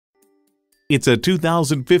It's a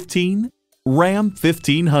 2015 Ram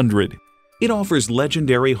 1500. It offers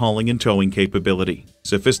legendary hauling and towing capability,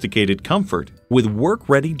 sophisticated comfort with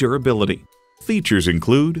work-ready durability. Features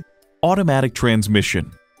include automatic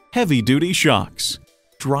transmission, heavy-duty shocks,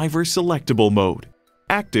 driver selectable mode,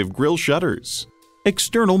 active grille shutters,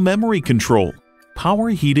 external memory control, power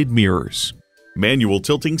heated mirrors, manual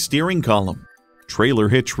tilting steering column, trailer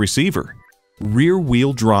hitch receiver, rear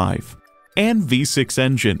wheel drive, and V6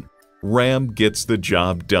 engine. Ram gets the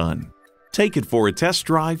job done. Take it for a test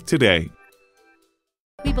drive today.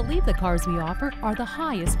 We believe the cars we offer are the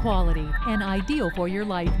highest quality and ideal for your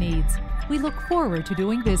life needs. We look forward to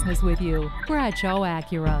doing business with you. Bradshaw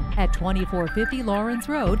Acura at 2450 Lawrence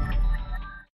Road,